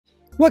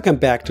Welcome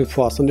back to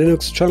Force on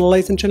Linux channel,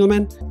 ladies and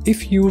gentlemen.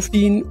 If you've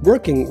been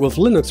working with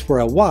Linux for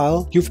a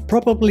while, you've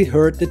probably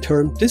heard the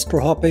term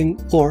distro-hopping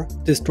or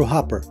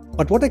distro-hopper.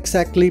 But what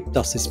exactly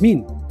does this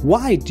mean?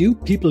 Why do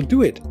people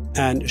do it?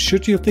 And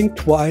should you think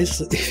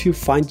twice if you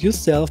find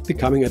yourself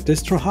becoming a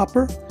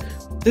distro-hopper?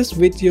 This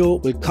video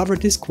will cover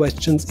these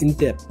questions in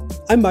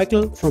depth. I'm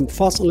Michael from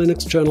Force on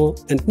Linux channel,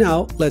 and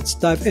now let's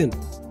dive in.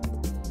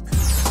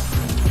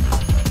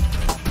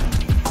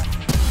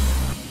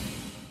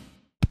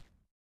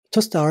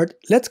 To start,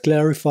 let's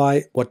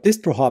clarify what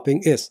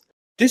distro-hopping is.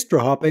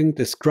 Distro-hopping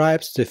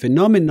describes the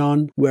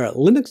phenomenon where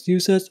Linux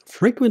users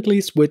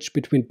frequently switch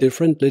between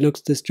different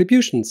Linux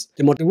distributions.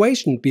 The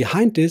motivation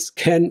behind this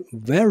can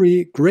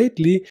vary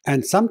greatly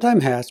and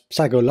sometimes has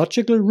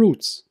psychological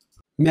roots.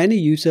 Many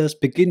users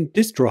begin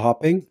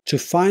distro-hopping to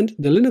find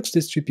the Linux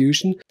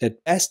distribution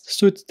that best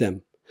suits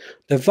them.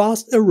 The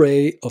vast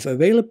array of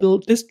available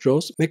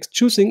distros makes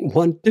choosing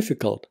one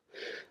difficult.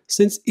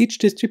 Since each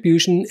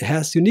distribution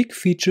has unique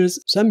features,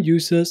 some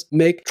users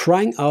make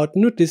trying out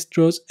new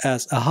distros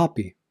as a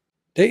hobby.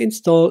 They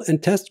install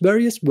and test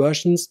various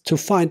versions to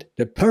find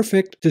the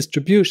perfect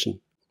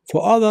distribution.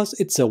 For others,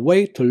 it's a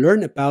way to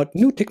learn about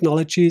new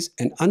technologies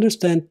and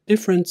understand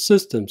different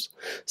systems.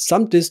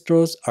 Some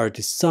distros are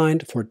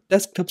designed for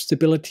desktop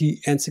stability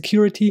and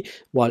security,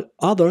 while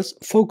others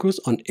focus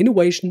on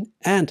innovation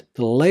and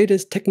the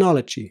latest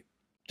technology.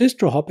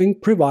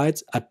 Distro-hopping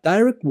provides a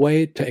direct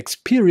way to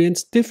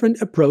experience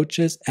different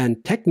approaches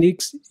and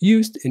techniques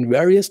used in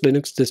various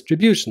Linux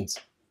distributions.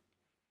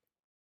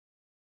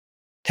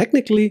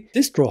 Technically,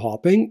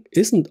 distro-hopping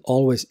isn't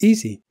always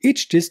easy.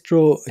 Each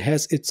distro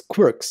has its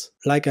quirks,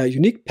 like a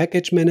unique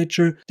package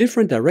manager,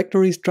 different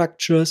directory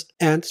structures,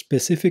 and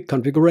specific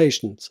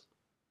configurations.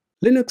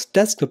 Linux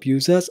desktop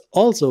users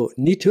also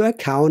need to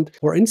account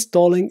for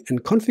installing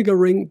and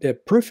configuring their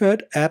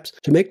preferred apps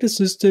to make the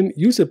system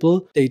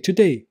usable day to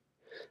day.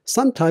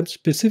 Sometimes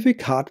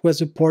specific hardware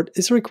support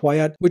is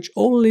required, which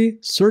only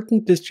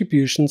certain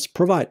distributions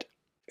provide.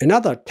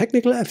 Another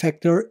technical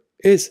factor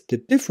is the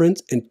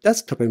difference in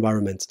desktop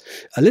environments.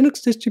 A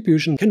Linux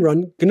distribution can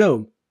run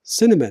GNOME,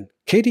 Cinnamon,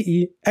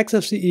 KDE,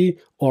 XFCE,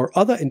 or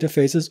other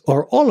interfaces,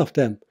 or all of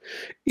them.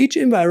 Each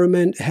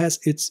environment has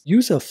its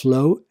user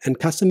flow and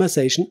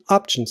customization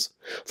options.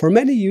 For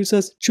many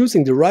users,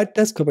 choosing the right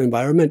desktop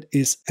environment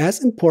is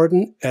as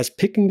important as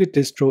picking the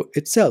distro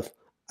itself.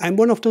 I'm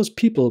one of those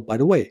people, by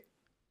the way.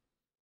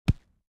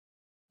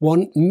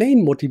 One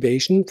main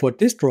motivation for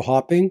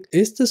distro-hopping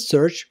is the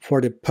search for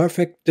the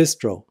perfect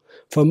distro.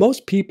 For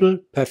most people,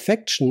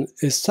 perfection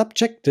is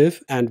subjective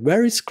and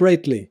varies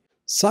greatly.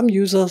 Some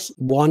users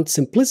want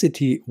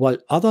simplicity, while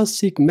others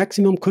seek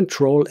maximum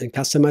control and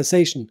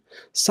customization.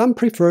 Some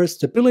prefer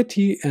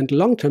stability and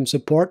long-term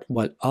support,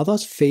 while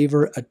others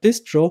favor a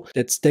distro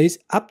that stays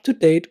up to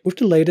date with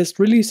the latest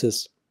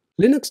releases.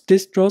 Linux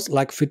distros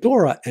like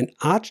Fedora and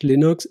Arch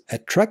Linux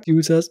attract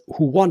users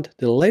who want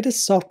the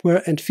latest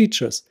software and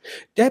features.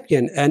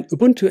 Debian and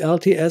Ubuntu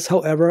LTS,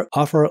 however,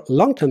 offer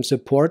long-term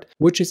support,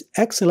 which is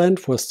excellent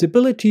for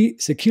stability,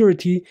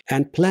 security,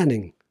 and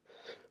planning.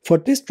 For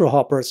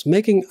distro-hoppers,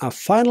 making a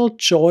final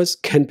choice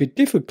can be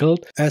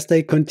difficult as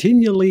they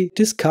continually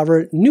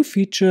discover new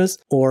features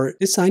or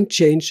design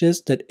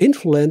changes that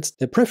influence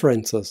their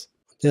preferences.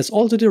 There's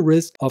also the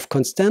risk of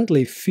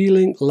constantly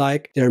feeling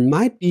like there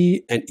might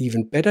be an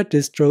even better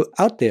distro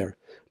out there.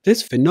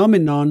 This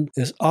phenomenon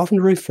is often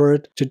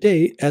referred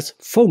today as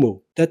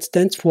FOMO, that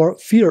stands for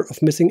fear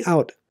of missing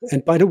out.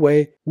 And by the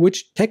way,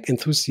 which tech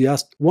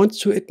enthusiast wants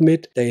to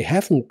admit they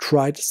haven't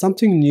tried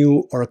something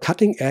new or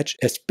cutting edge,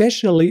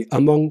 especially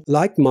among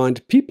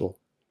like-minded people?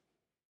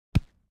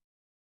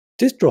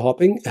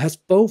 Distro-hopping has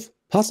both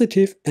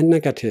positive and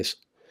negatives.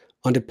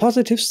 On the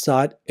positive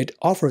side, it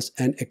offers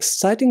an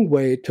exciting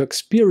way to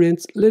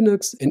experience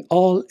Linux in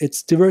all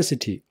its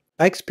diversity.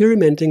 By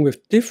experimenting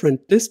with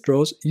different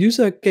distros,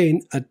 users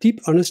gain a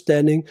deep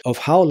understanding of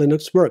how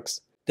Linux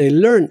works. They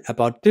learn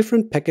about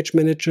different package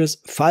managers,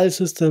 file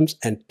systems,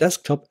 and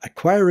desktop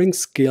acquiring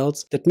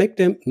skills that make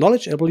them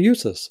knowledgeable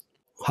users.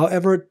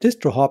 However,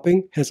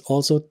 distro-hopping has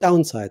also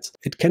downsides.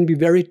 It can be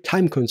very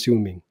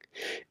time-consuming.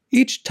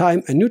 Each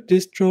time a new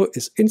distro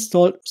is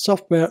installed,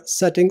 software,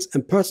 settings,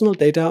 and personal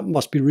data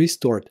must be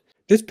restored.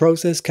 This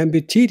process can be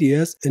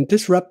tedious and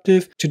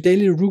disruptive to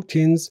daily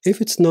routines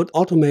if it's not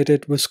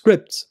automated with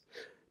scripts.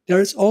 There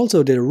is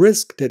also the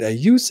risk that a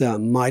user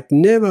might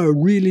never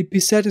really be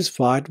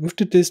satisfied with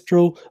the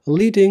distro,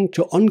 leading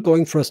to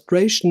ongoing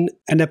frustration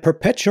and a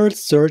perpetual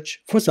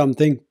search for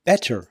something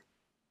better.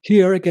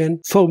 Here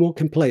again, FOMO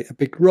can play a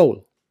big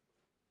role.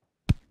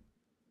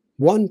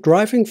 One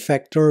driving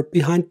factor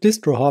behind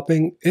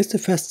distro-hopping is the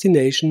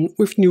fascination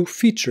with new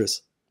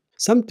features.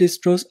 Some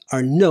distros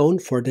are known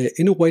for their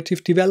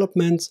innovative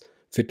developments.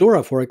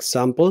 Fedora, for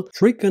example,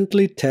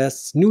 frequently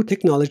tests new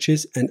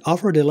technologies and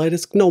offers the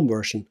latest GNOME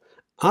version.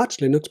 Arch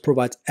Linux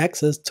provides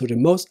access to the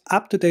most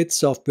up-to-date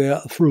software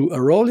through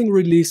a rolling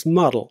release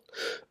model.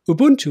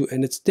 Ubuntu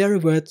and its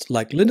derivatives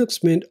like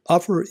Linux Mint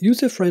offer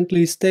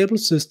user-friendly, stable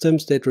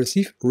systems that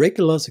receive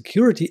regular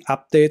security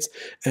updates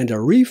and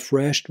are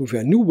refreshed with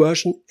a new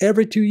version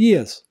every 2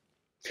 years.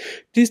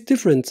 These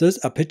differences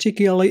are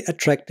particularly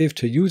attractive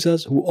to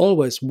users who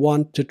always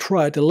want to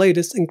try the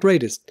latest and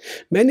greatest.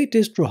 Many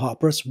distro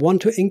hoppers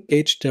want to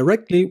engage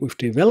directly with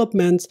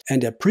developments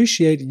and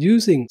appreciate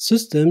using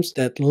systems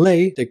that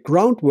lay the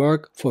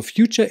groundwork for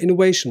future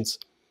innovations.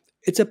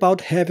 It's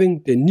about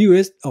having the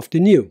newest of the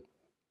new.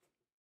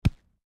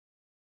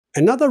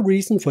 Another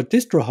reason for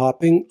distro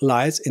hopping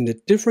lies in the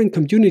different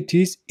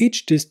communities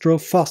each distro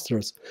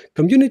fosters.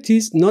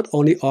 Communities not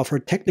only offer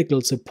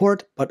technical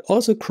support, but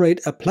also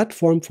create a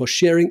platform for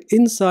sharing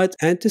insights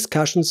and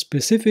discussions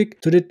specific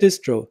to the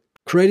distro,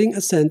 creating a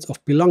sense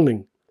of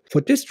belonging.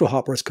 For distro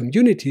hoppers,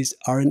 communities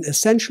are an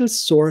essential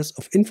source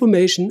of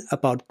information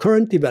about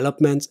current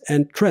developments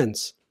and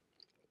trends.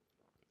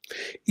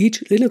 Each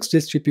Linux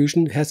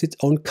distribution has its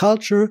own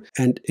culture,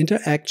 and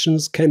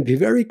interactions can be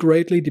very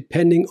greatly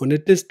depending on the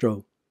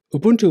distro.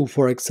 Ubuntu,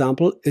 for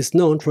example, is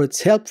known for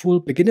its helpful,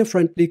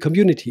 beginner-friendly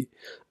community.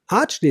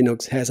 Arch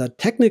Linux has a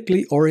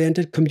technically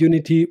oriented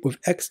community with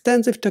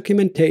extensive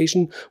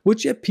documentation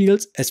which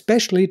appeals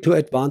especially to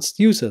advanced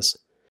users.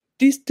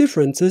 These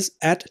differences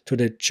add to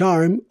the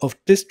charm of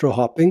distro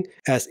hopping,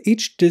 as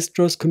each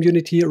distro's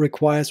community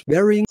requires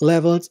varying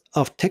levels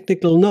of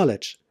technical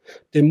knowledge.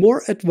 The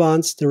more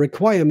advanced the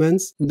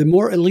requirements, the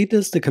more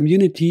elitist the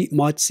community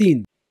might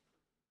seem.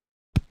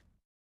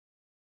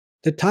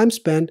 The time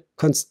spent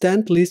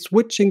constantly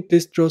switching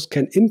distros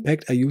can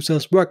impact a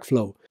user's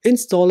workflow.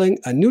 Installing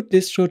a new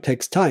distro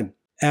takes time,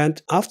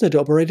 and after the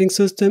operating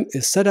system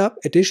is set up,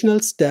 additional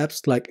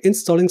steps like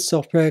installing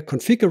software,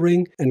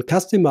 configuring, and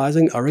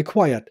customizing are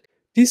required.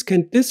 These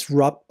can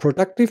disrupt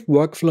productive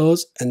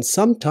workflows and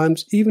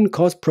sometimes even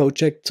cause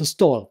projects to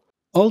stall.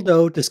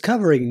 Although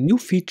discovering new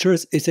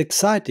features is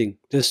exciting,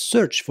 the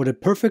search for the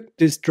perfect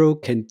distro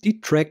can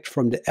detract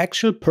from the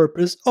actual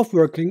purpose of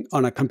working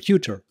on a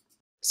computer.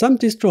 Some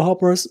distro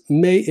hoppers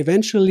may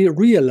eventually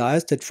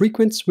realize that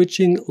frequent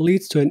switching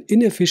leads to an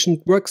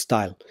inefficient work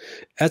style.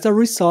 As a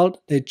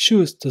result, they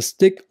choose to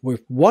stick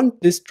with one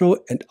distro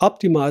and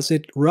optimize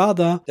it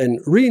rather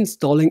than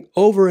reinstalling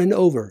over and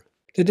over.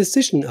 The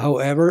decision,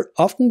 however,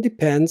 often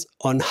depends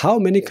on how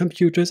many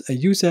computers a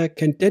user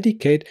can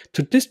dedicate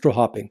to distro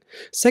hopping.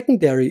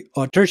 Secondary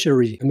or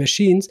tertiary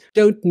machines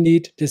don't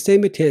need the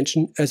same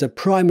attention as a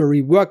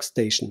primary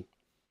workstation.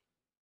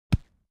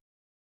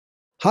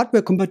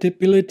 Hardware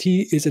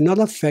compatibility is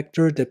another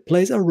factor that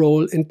plays a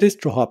role in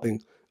distro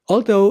hopping.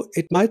 Although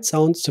it might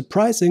sound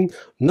surprising,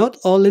 not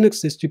all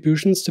Linux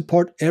distributions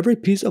support every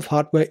piece of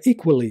hardware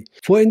equally.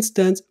 For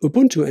instance,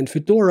 Ubuntu and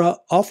Fedora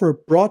offer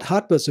broad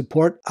hardware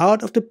support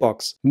out of the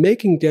box,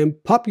 making them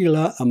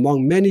popular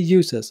among many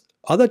users.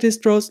 Other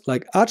distros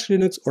like Arch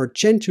Linux or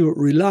Gentoo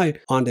rely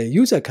on the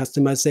user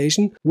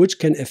customization, which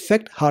can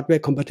affect hardware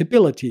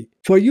compatibility.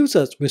 For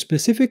users with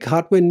specific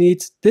hardware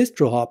needs,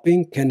 distro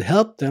hopping can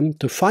help them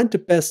to find the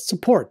best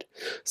support.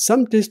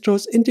 Some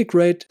distros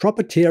integrate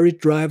proprietary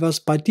drivers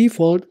by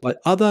default, while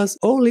others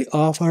only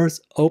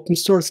offers open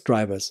source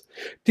drivers.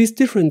 These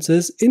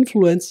differences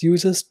influence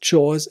users'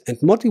 choice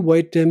and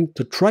motivate them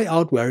to try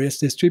out various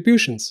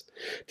distributions.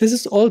 This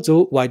is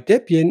also why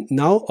Debian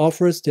now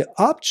offers the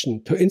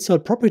option to install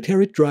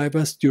proprietary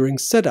drivers during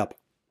setup.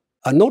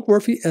 A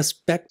noteworthy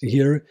aspect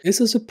here is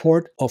the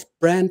support of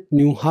brand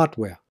new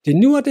hardware. The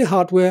newer the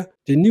hardware,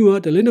 the newer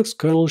the Linux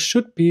kernel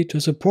should be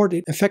to support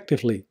it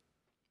effectively.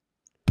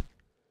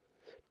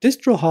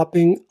 Distro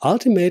hopping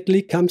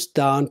ultimately comes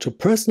down to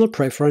personal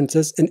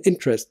preferences and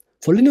interest.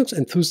 For Linux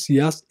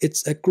enthusiasts,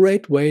 it's a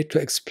great way to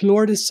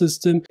explore the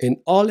system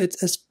in all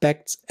its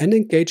aspects and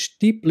engage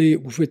deeply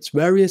with its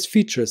various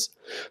features.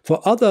 For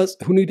others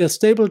who need a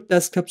stable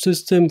desktop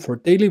system for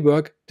daily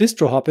work,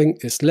 distro hopping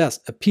is less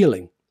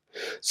appealing.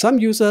 Some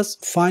users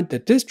find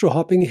that distro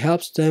hopping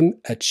helps them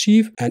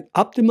achieve an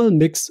optimal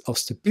mix of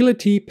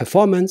stability,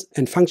 performance,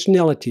 and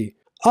functionality.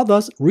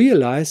 Others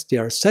realize they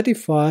are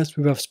satisfied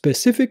with a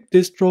specific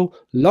distro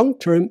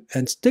long-term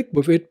and stick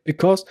with it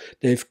because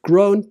they've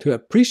grown to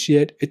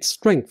appreciate its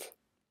strength.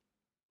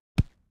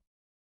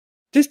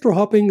 Distro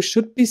hopping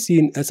should be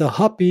seen as a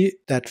hobby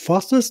that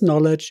fosters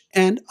knowledge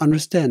and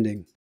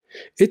understanding.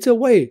 It's a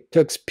way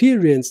to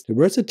experience the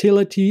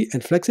versatility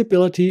and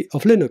flexibility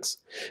of Linux.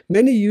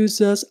 Many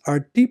users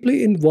are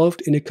deeply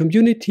involved in a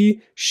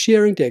community,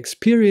 sharing their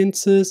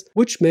experiences,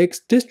 which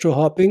makes distro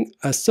hopping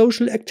a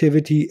social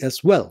activity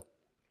as well.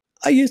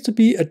 I used to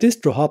be a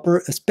distro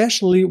hopper,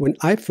 especially when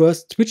I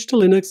first switched to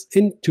Linux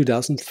in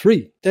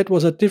 2003. That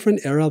was a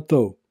different era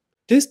though.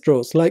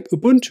 Distros like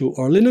Ubuntu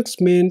or Linux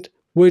Mint,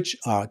 which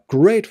are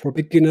great for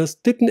beginners,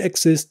 didn't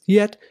exist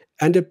yet,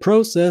 and the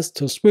process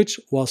to switch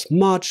was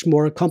much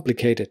more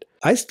complicated.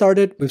 I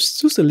started with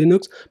SUSE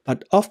Linux,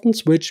 but often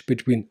switched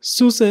between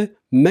SUSE,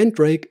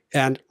 Mandrake,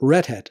 and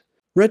Red Hat.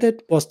 Red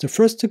Hat was the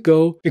first to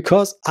go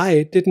because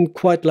I didn't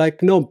quite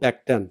like GNOME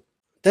back then.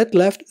 That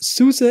left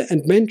SUSE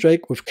and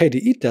Mandrake with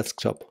KDE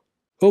Desktop.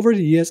 Over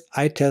the years,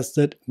 I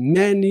tested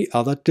many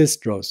other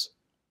distros.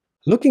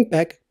 Looking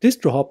back,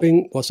 distro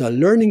hopping was a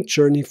learning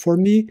journey for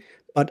me,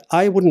 but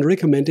I wouldn't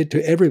recommend it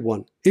to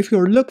everyone. If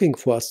you're looking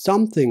for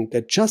something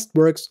that just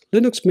works,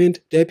 Linux Mint,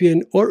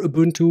 Debian or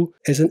Ubuntu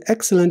is an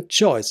excellent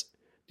choice.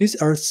 These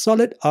are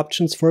solid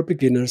options for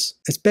beginners,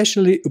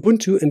 especially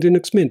Ubuntu and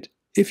Linux Mint.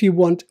 If you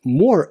want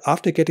more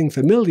after getting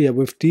familiar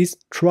with these,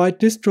 try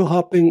distro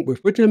hopping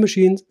with virtual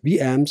machines,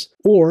 VMs,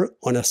 or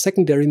on a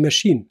secondary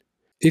machine.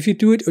 If you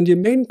do it on your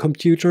main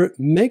computer,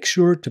 make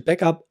sure to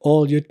back up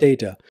all your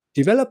data.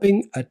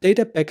 Developing a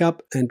data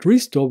backup and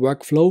restore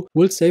workflow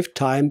will save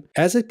time,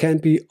 as it can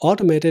be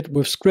automated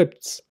with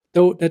scripts,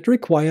 though that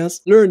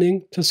requires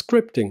learning to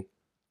scripting.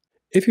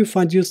 If you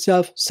find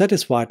yourself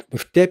satisfied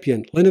with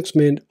Debian, Linux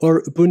Mint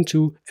or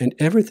Ubuntu and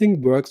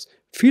everything works,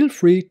 feel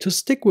free to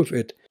stick with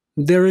it.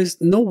 There is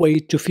no way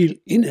to feel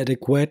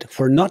inadequate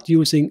for not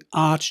using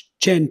Arch,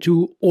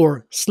 Gentoo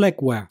or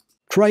Slackware.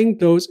 Trying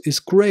those is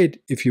great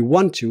if you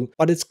want to,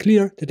 but it's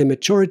clear that the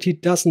majority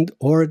doesn't,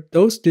 or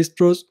those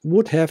distros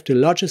would have the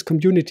largest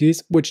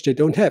communities, which they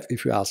don't have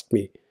if you ask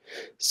me.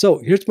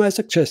 So here's my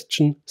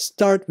suggestion: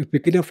 start with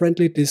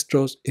beginner-friendly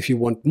distros. If you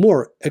want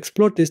more,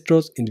 explore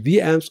distros in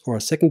VMs or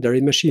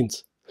secondary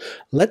machines.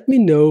 Let me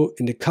know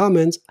in the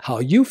comments how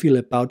you feel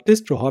about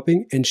distro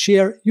hopping and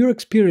share your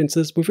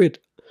experiences with it.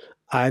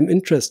 I'm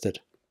interested.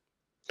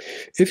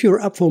 If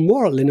you're up for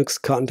more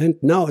Linux content,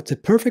 now it's a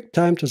perfect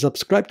time to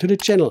subscribe to the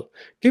channel.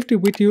 Give the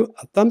video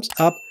a thumbs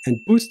up and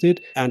boost it,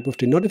 and with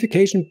the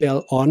notification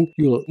bell on,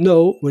 you'll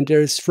know when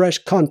there is fresh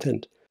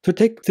content. To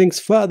take things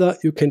further,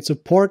 you can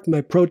support my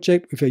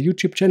project with a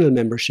YouTube channel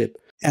membership.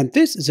 And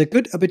this is a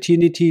good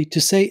opportunity to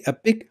say a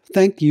big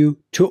thank you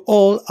to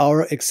all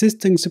our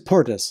existing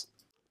supporters.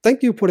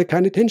 Thank you for the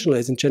kind attention,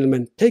 ladies and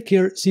gentlemen. Take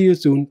care, see you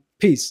soon,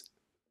 peace.